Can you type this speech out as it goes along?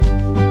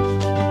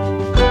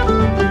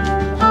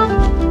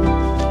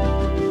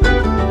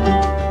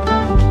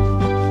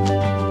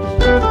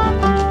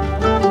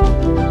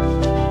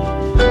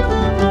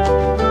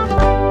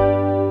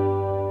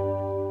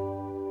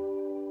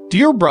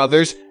Dear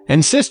brothers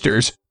and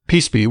sisters,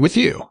 peace be with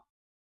you.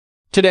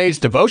 Today's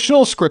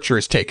devotional scripture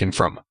is taken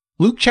from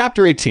Luke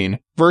chapter 18,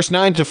 verse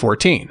 9 to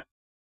 14.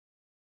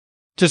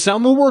 To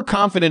some who were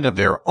confident of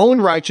their own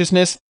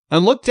righteousness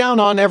and looked down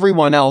on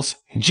everyone else,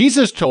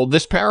 Jesus told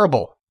this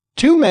parable.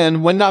 2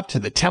 men went up to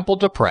the temple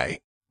to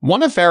pray,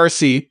 one a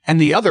Pharisee and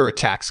the other a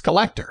tax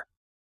collector.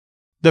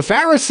 The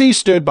Pharisee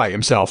stood by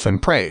himself and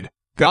prayed,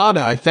 God,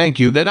 I thank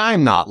you that I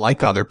am not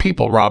like other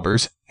people,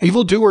 robbers,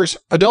 evildoers,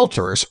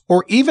 adulterers,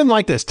 or even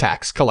like this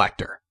tax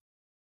collector.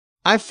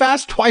 I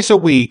fast twice a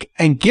week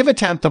and give a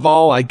tenth of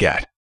all I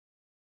get.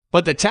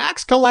 But the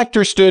tax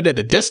collector stood at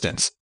a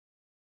distance.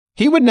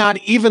 He would not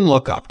even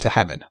look up to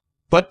heaven,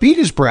 but beat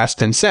his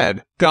breast and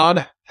said,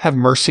 God, have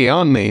mercy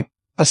on me,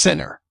 a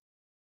sinner.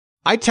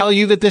 I tell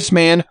you that this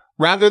man,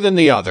 rather than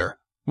the other,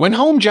 went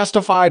home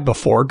justified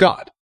before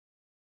God.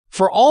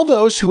 For all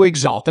those who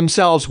exalt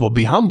themselves will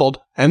be humbled,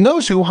 and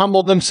those who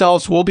humble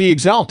themselves will be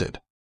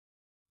exalted.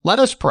 Let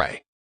us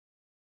pray.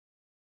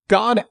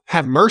 God,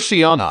 have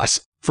mercy on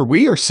us, for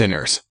we are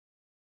sinners.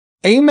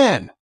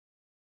 Amen.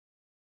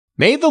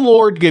 May the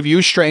Lord give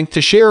you strength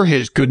to share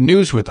His good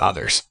news with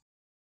others.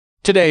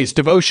 Today's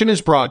devotion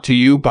is brought to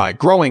you by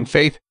Growing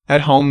Faith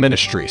at Home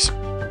Ministries.